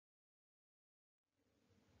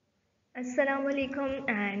Assalamu alaikum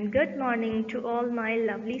and good morning to all my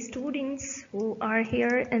lovely students who are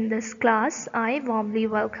here in this class. I warmly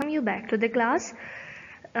welcome you back to the class.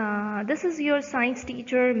 This is your science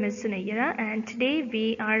teacher Ms. Sunayera, and today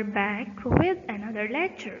we are back with another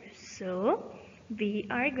lecture. So we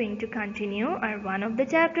are going to continue our one of the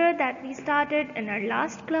chapter that we started in our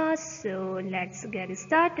last class. So let's get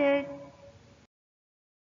started.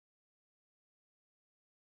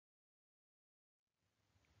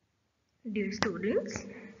 Dear students,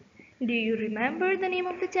 do you remember the name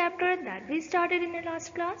of the chapter that we started in the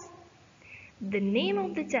last class? The name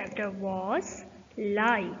of the chapter was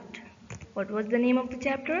Light. What was the name of the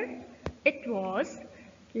chapter? It was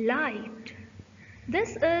Light.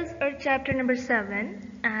 This is our chapter number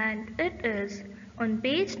 7 and it is on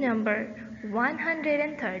page number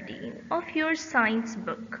 113 of your science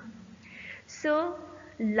book. So,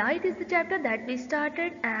 Light is the chapter that we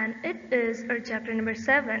started and it is our chapter number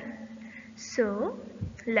 7. So,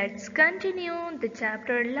 let's continue the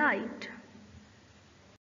chapter Light.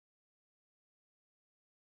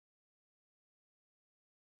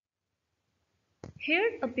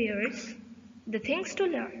 Here appears the things to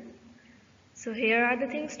learn. So here are the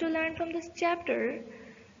things to learn from this chapter.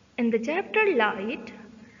 In the chapter Light,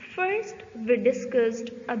 first we discussed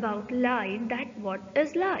about light, that what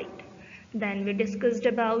is light. Then we discussed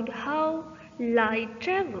about how light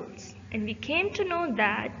travels, and we came to know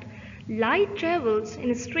that light travels in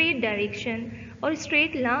a straight direction or a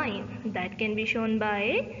straight line that can be shown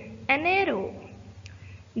by an arrow.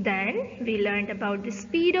 Then we learned about the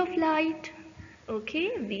speed of light.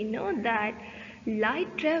 Okay, we know that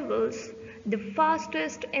light travels the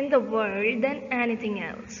fastest in the world than anything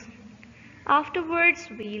else. Afterwards,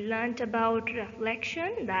 we learnt about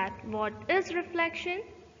reflection, that what is reflection.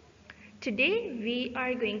 Today, we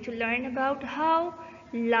are going to learn about how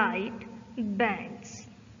light bends.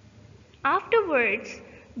 Afterwards,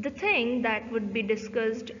 the thing that would be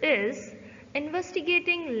discussed is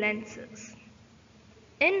investigating lenses,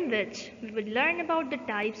 in which we would learn about the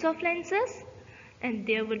types of lenses, and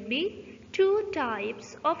there would be two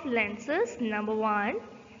types of lenses. Number 1,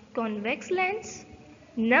 convex lens.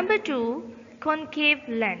 Number 2, concave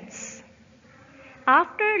lens.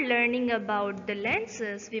 After learning about the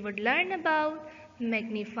lenses, we would learn about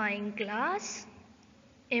magnifying glass,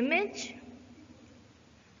 image,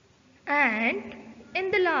 and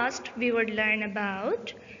in the last we would learn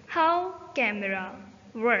about how camera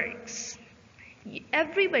works.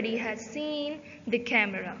 Everybody has seen the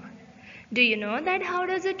camera. Do you know that how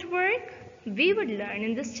does it work? We would learn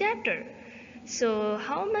in this chapter. So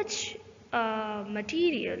how much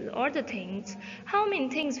material or the things, how many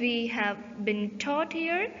things we have been taught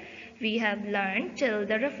here? We have learned till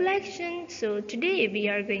the reflection. So today we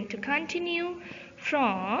are going to continue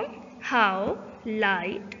from how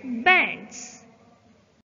light bends.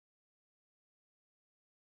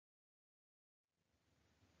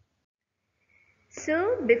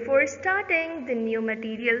 So, before starting the new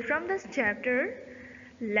material from this chapter,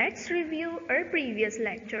 let's review our previous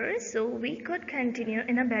lectures so we could continue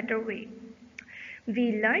in a better way.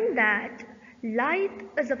 We learned that light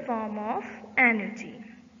is a form of energy.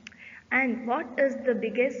 And what is the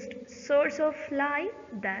biggest source of light?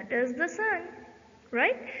 That is the sun,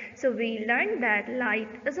 right? So, we learned that light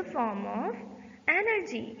is a form of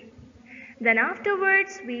energy. Then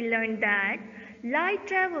afterwards we learned that light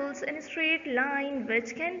travels in a straight line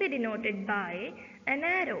which can be denoted by an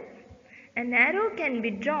arrow. An arrow can be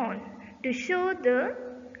drawn to show the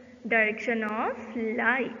direction of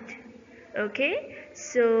light. Okay,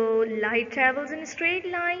 so light travels in a straight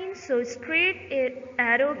line, so straight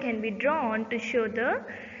arrow can be drawn to show the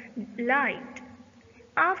light.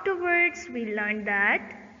 Afterwards we learned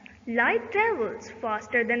that light travels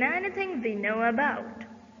faster than anything we know about.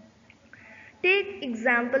 Take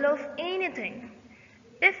example of anything.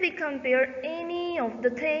 If we compare any of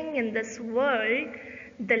the thing in this world,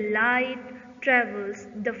 the light travels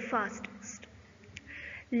the fastest.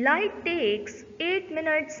 Light takes 8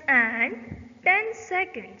 minutes and 10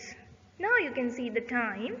 seconds. Now you can see the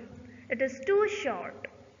time. It is too short.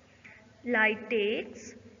 Light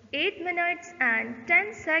takes 8 minutes and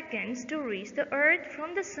 10 seconds to reach the earth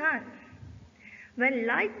from the sun. When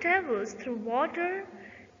light travels through water,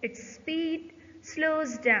 its speed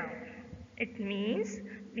slows down. It means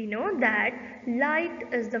we know that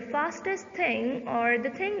light is the fastest thing or the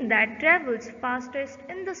thing that travels fastest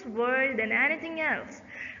in this world than anything else.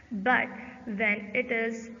 But when it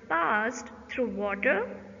is passed through water,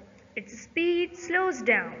 its speed slows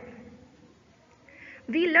down.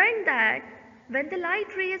 We learned that when the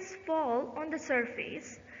light rays fall on the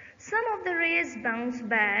surface, Some of the rays bounce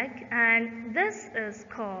back, and this is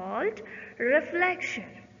called reflection.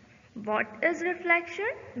 What is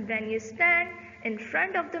reflection? When you stand in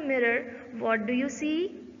front of the mirror, what do you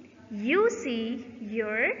see? You see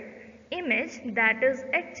your image, that is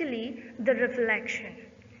actually the reflection.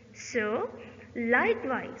 So,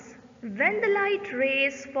 likewise, when the light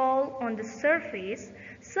rays fall on the surface,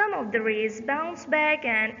 some of the rays bounce back,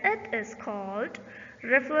 and it is called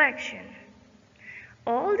reflection.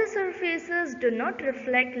 All the surfaces do not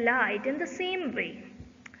reflect light in the same way.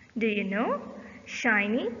 Do you know?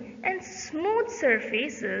 Shiny and smooth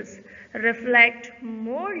surfaces reflect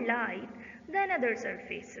more light than other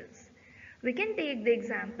surfaces. We can take the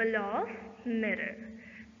example of mirror,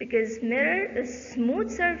 because mirror is smooth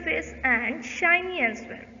surface and shiny as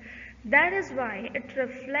well. That is why it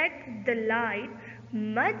reflects the light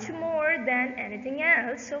much more than anything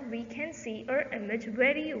else, so we can see our image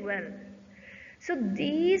very well. So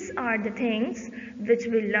these are the things which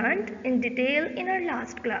we learned in detail in our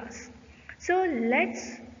last class. So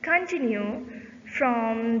let's continue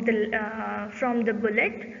from the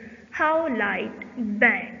bullet, how light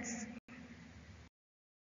bends.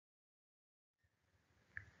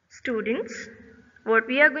 Students, what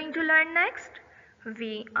we are going to learn next?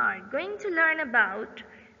 We are going to learn about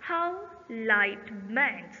how light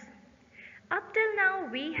bends. Up till now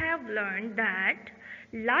we have learned that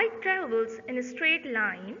light travels in a straight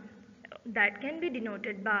line that can be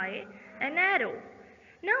denoted by an arrow.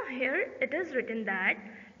 Now here it is written that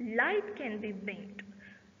light can be bent.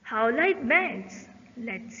 How light bends?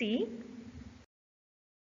 Let's see.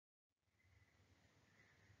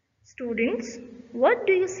 Students, what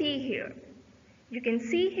do you see here? You can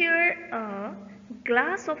see here a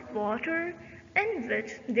glass of water in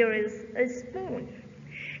which there is a spoon.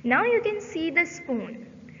 Now you can see the spoon.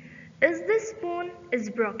 Is this spoon is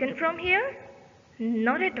broken from here?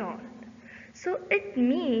 Not at all. So it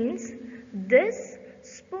means this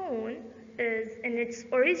spoon is in its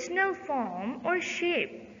original form or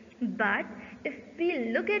shape. But if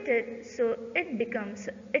we look at it, so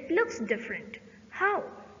it looks different. How?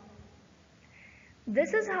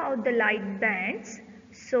 This is how the light bends.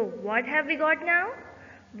 So what have we got now?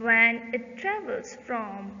 When it travels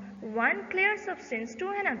from one clear substance to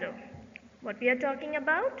another. What we are talking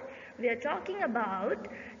about? We are talking about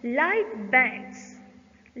light bends.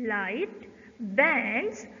 Light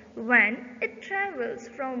bends when it travels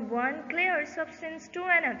from one clear substance to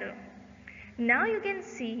another. Now you can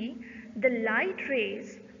see the light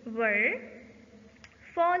rays were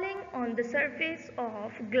falling on the surface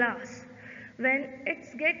of glass. When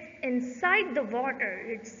it gets inside the water,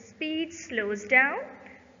 its speed slows down.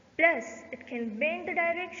 Plus, it can bend the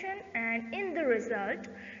direction, and in the result,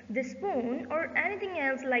 the spoon or anything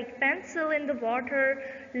else like pencil in the water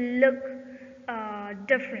look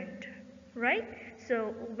different, right?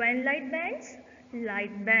 So, when light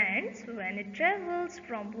bends when it travels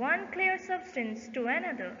from one clear substance to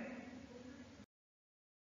another.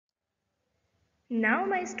 Now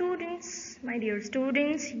my dear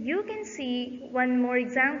students, you can see one more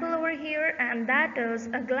example over here, and that is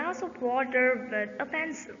a glass of water with a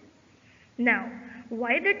pencil. Now,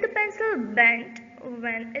 why did the pencil bend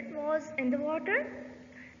when it was in the water?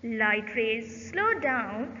 Light rays slow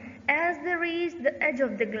down as they reach the edge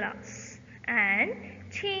of the glass and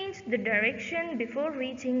change the direction before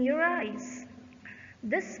reaching your eyes.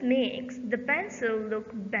 This makes the pencil look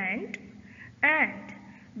bent, and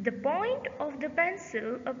the point of the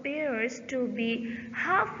pencil appears to be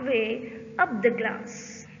halfway up the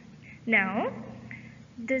glass. Now,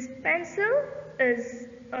 this pencil is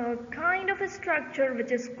a kind of a structure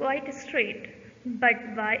which is quite straight, but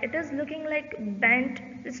why it is looking like bent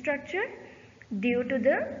structure? Due to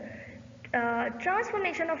the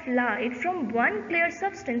transformation of light from one clear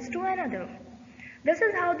substance to another. This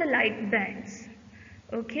is how the light bends.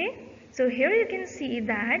 Okay, so here you can see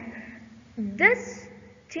that this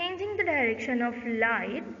changing the direction of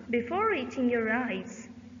light before reaching your eyes.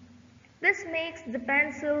 This makes the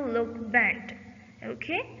pencil look bent.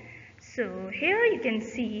 Okay, so here you can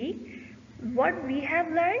see what we have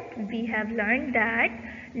learned. We have learned that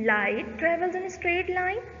light travels in a straight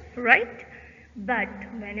line, right? But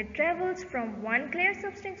when it travels from one clear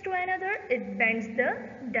substance to another, it bends the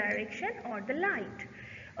direction or the light,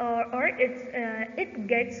 or it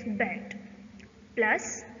gets bent.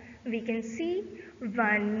 Plus, we can see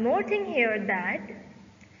one more thing here, that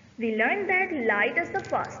we learned that light is the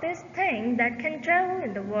fastest thing that can travel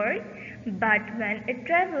in the world, but when it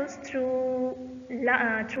travels through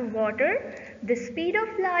water, the speed of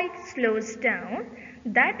light slows down.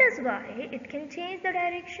 That is why it can change the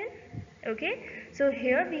direction. Okay, so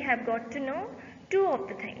here we have got to know two of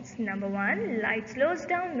the things. Number one, light slows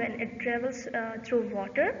down when it travels through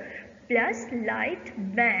water, plus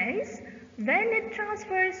light bends when it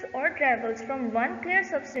transfers or travels from one clear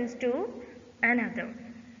substance to another.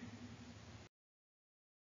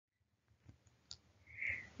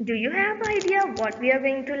 Do you have idea what we are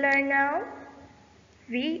going to learn now?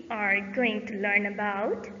 We are going to learn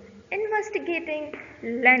about investigating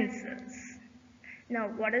lenses. Now,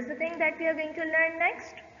 what is the thing that we are going to learn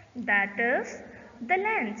next? That is the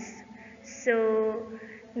lens. So,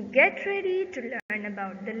 get ready to learn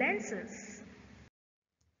about the lenses.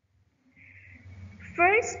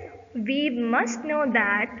 First, we must know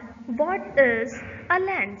that what is a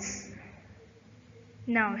lens.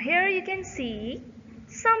 Now, here you can see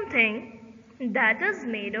something that is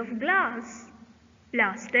made of glass,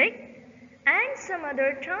 plastic, and some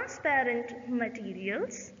other transparent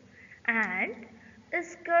materials and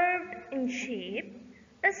is curved in shape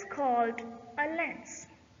is called a lens.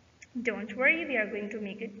 Don't worry, we are going to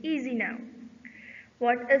make it easy now.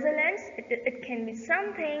 What is a lens? It can be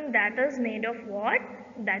something that is made of what?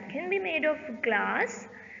 That can be made of glass,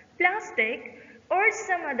 plastic, or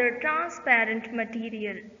some other transparent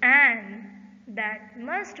material, and that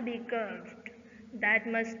must be curved. That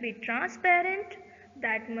must be transparent,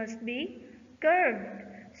 that must be curved.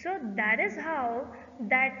 So that is how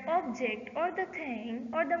that object or the thing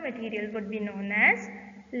or the material would be known as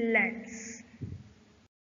lens.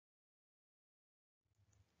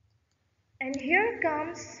 And here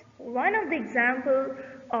comes one of the example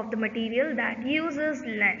of the material that uses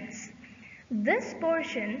lens. This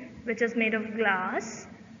portion, which is made of glass,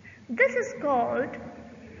 this is called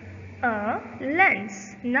a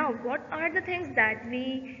lens. Now, what are the things that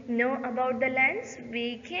we know about the lens?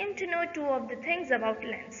 We came to know two of the things about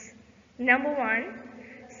lens. Number one,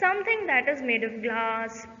 something that is made of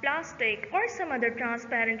glass, plastic, or some other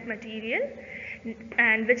transparent material,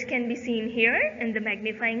 and which can be seen here in the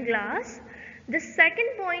magnifying glass. The second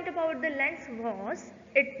point about the lens was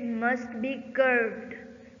it must be curved.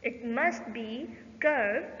 It must be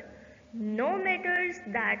curved, no matters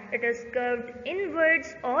that it is curved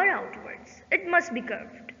inwards or outwards. It must be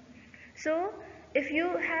curved. So, if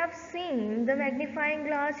you have seen the magnifying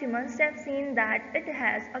glass, you must have seen that it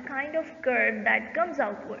has a kind of curve that comes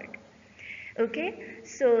outward. Okay,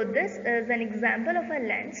 so this is an example of a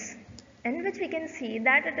lens in which we can see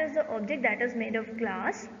that it is an object that is made of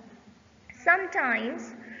glass.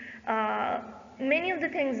 Sometimes many of the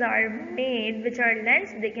things are made which are lens.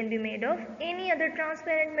 They can be made of any other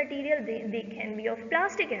transparent material. They can be of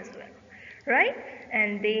plastic as well, right?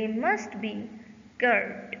 And they must be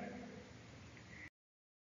curved.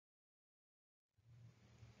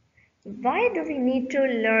 Why do we need to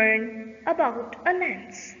learn about a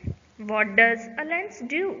lens? What does a lens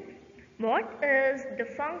do? What is the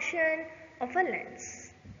function of a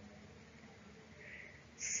lens?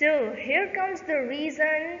 So here comes the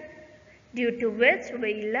reason due to which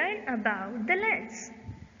we learn about the lens.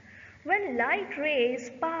 When light rays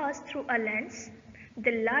pass through a lens,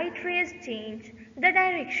 the light rays change the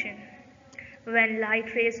direction. When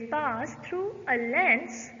light rays pass through a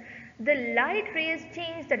lens, the light rays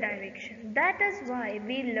change the direction. That is why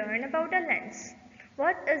we learn about a lens.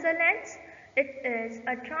 What is a lens? It is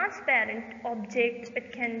a transparent object.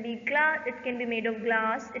 It can be glass, it can be made of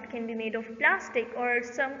glass, it can be made of plastic or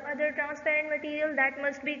some other transparent material that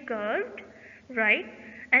must be curved, right?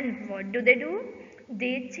 And what do?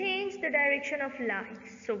 They change the direction of light.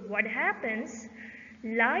 So what happens?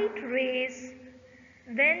 Light rays,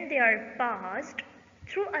 when they are passed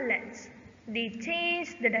through a lens, they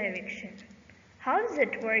change the direction. How is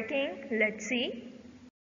it working? Let's see.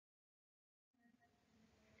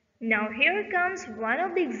 Now here comes one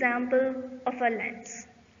of the example of a lens.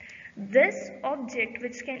 This object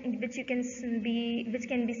which can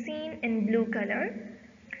be seen in blue color,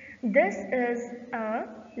 this is a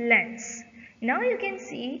lens. Now you can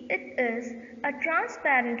see it is a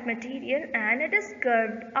transparent material and it is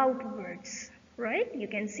curved outwards, right? You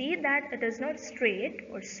can see that it is not straight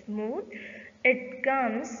or smooth. It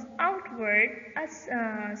comes outward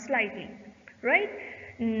slightly, right?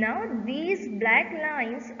 Now these black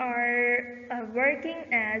lines are working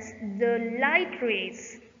as the light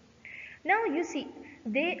rays. Now you see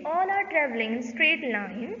they all are traveling in straight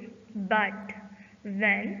line, but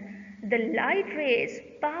when the light rays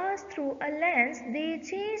pass through a lens, they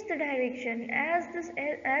change the direction as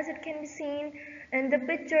it can be seen in the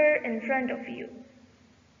picture in front of you.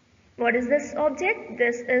 What is this object?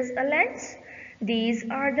 This is a lens. These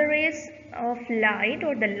are the rays of light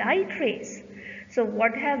or the light rays. So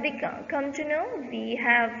what have we come to know? We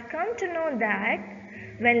have come to know that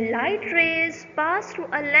When light rays pass through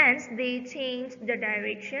a lens, they change the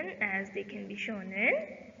direction as they can be shown in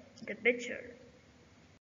the picture.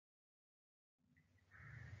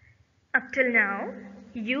 Up till now,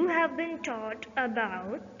 you have been taught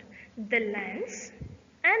about the lens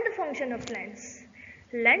and the function of lens.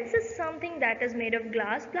 Lens is something that is made of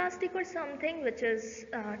glass, plastic or something which is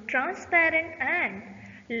transparent, and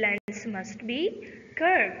lens must be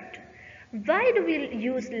curved. Why do we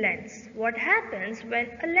use lens? What happens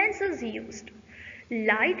when a lens is used?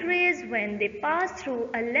 Light rays, when they pass through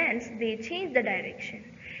a lens, they change the direction.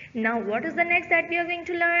 Now what is the next that we are going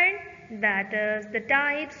to learn? That is the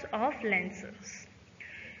types of lenses.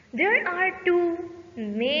 There are two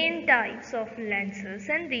main types of lenses,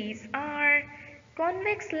 and these are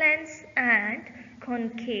convex lens and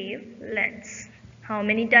concave lens. How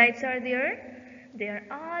many types are there? There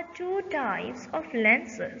are two types of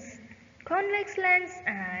lenses, convex lens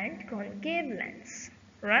and concave lens,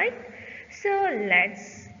 right? So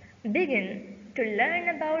let's begin to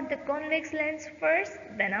learn about the convex lens first,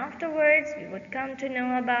 then afterwards we would come to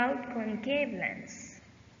know about concave lens.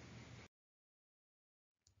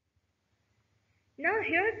 Now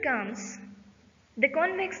here comes the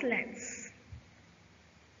convex lens.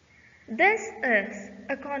 This is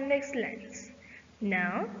a convex lens.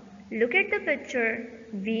 Now look at the picture.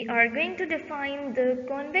 We are going to define the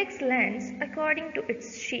convex lens according to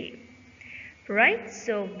its shape. Right?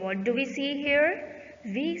 So what do we see here?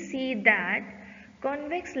 We see that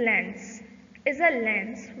convex lens is a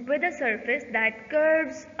lens with a surface that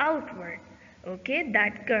curves outward. Okay,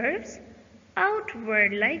 that curves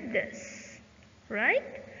outward like this.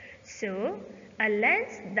 Right? So a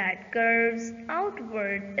lens that curves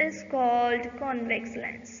outward is called convex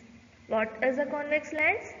lens. What is a convex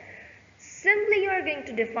lens? Simply you are going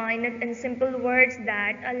to define it in simple words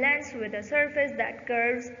that a lens with a surface that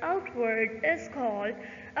curves outward is called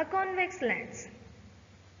a convex lens.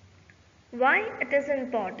 Why it is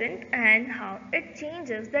important and how it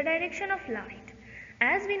changes the direction of light.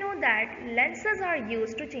 As we know that lenses are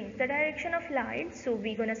used to change the direction of light, so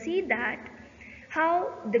we're gonna see that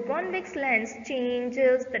how the convex lens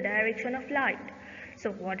changes the direction of light.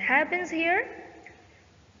 So what happens here?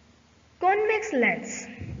 Convex lens,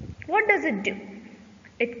 what does it do?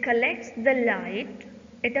 It collects the light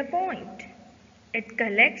at a point. It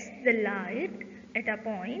collects the light at a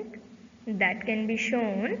point that can be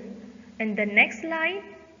shown in the next slide.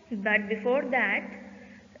 But before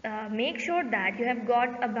that, make sure that you have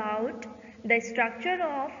got about the structure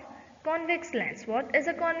of convex lens. What is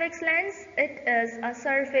a convex lens? It is a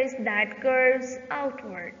surface that curves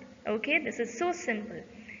outward. Okay, this is so simple.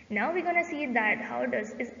 Now we're gonna see that how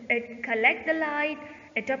does it collect the light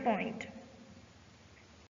at a point.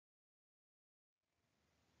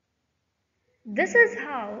 This is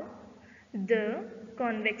how the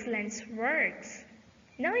convex lens works.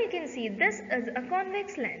 Now you can see this is a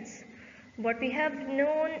convex lens. What we have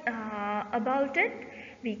known about it,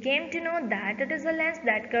 we came to know that it is a lens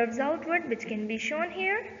that curves outward, which can be shown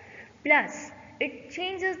here. Plus, it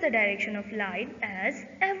changes the direction of light as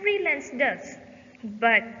every lens does.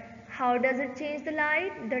 But how does it change the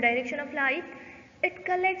light, the direction of light? It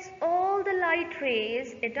collects all the light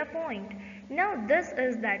rays at a point. Now this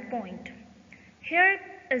is that point. Here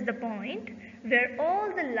is the point where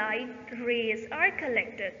all the light rays are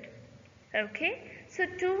collected. Okay, so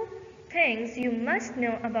two things you must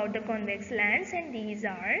know about the convex lens, and these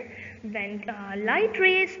are when light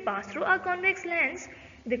rays pass through a convex lens,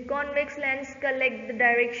 the convex lens collect the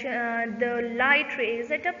direction, the light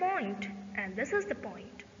rays at a point, and this is the point.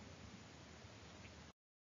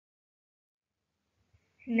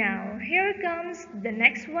 Now here comes the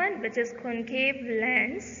next one, which is concave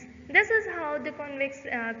lens. This is how the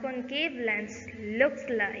concave lens looks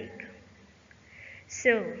like.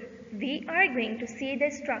 So we are going to see the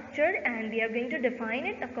structure and we are going to define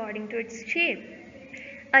it according to its shape.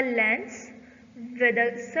 A lens with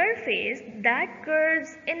a surface that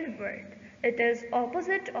curves inward. It is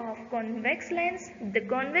opposite of convex lens. The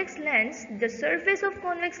convex lens, the surface of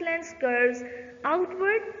convex lens curves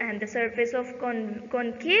outward and the surface of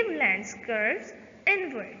concave lens curves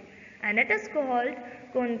inward, and it is called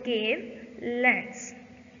concave lens.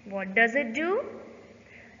 What does it do?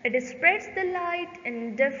 It spreads the light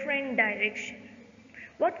in different direction.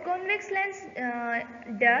 What convex lens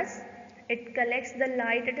does? It collects the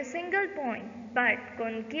light at a single point, but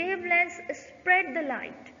concave lens spread the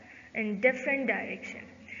light in different direction.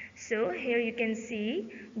 So here you can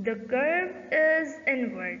see the curve is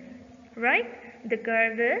inward, right? The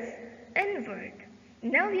curve is inward.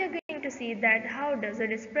 Now we are going to see that how does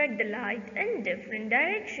it spread the light in different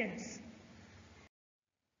directions.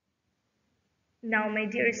 Now my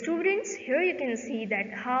dear students, here you can see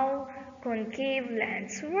that how concave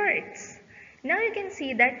lens works. Now you can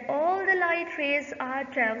see that all the light rays are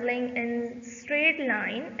traveling in straight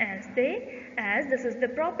line as this is the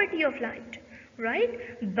property of light, right?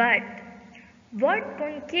 But what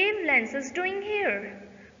concave lens is doing here?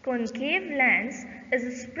 Concave lens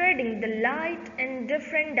is spreading the light in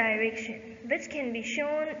different direction, which can be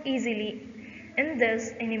shown easily in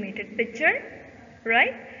this animated picture,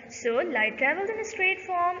 right? So light travels in a straight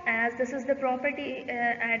form as this is the property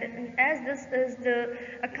and as this is the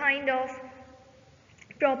a kind of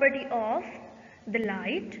property of the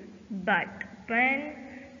light, but when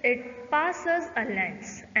it passes a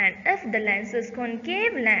lens, and if the lens is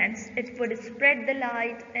concave lens, it would spread the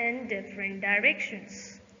light in different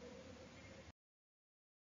directions.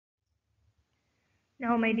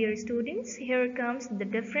 Now my dear students, here comes the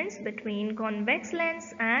difference between convex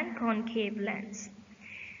lens and concave lens.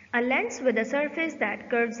 A lens with a surface that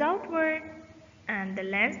curves outward and the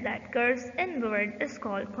lens that curves inward is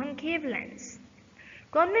called concave lens.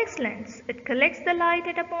 Convex lens, it collects the light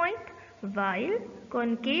at a point, while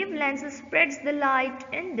concave lens spreads the light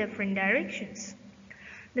in different directions.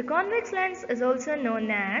 The convex lens is also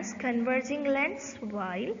known as converging lens,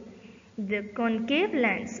 while the concave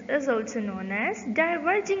lens is also known as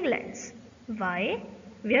diverging lens. Why?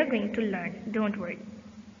 We are going to learn, don't worry.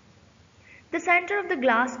 The center of the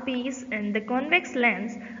glass piece in the convex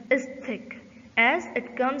lens is thick. As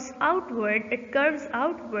it comes outward, it curves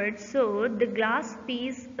outward, so the glass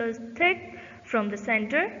piece is thick from the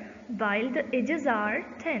center while the edges are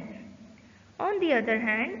thin. On the other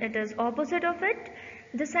hand, it is opposite of it.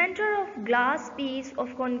 The center of glass piece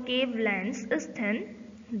of concave lens is thin.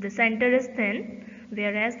 The center is thin,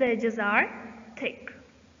 whereas the edges are thick.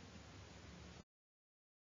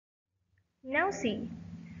 Now see,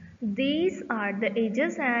 these are the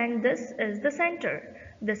edges and this is the center.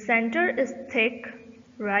 The center is thick,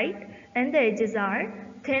 right? And the edges are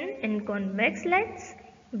thin in convex lens,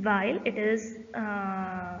 while it is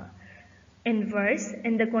inverse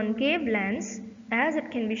in the concave lens, as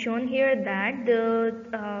it can be shown here that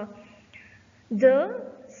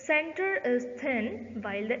the center is thin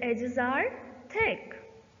while the edges are thick.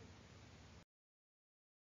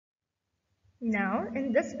 Now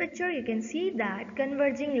in this picture you can see that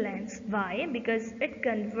converging lens. Why? Because it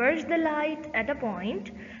converges the light at a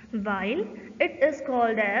point, while it is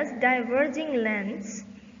called as diverging lens,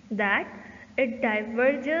 that it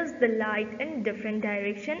diverges the light in different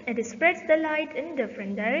direction. It spreads the light in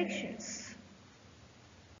different directions.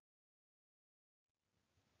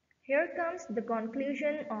 Here comes the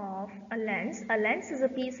conclusion of a lens. A lens is a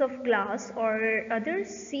piece of glass or other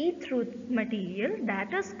see-through material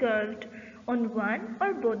that is curved on one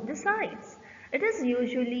or both the sides. It is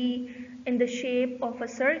usually in the shape of a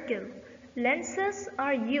circle. Lenses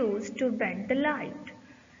are used to bend the light.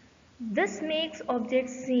 This makes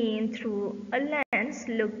objects seen through a lens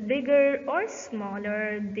look bigger or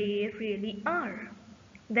smaller than they really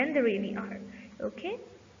are. Okay?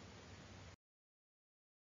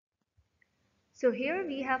 So here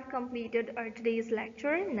we have completed our today's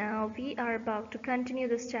lecture. Now we are about to continue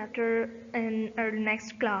this chapter in our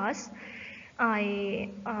next class. I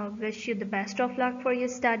wish you the best of luck for your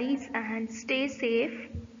studies and stay safe,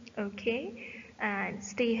 okay, and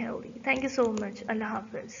stay healthy. Thank you so much. Allah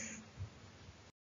Hafiz.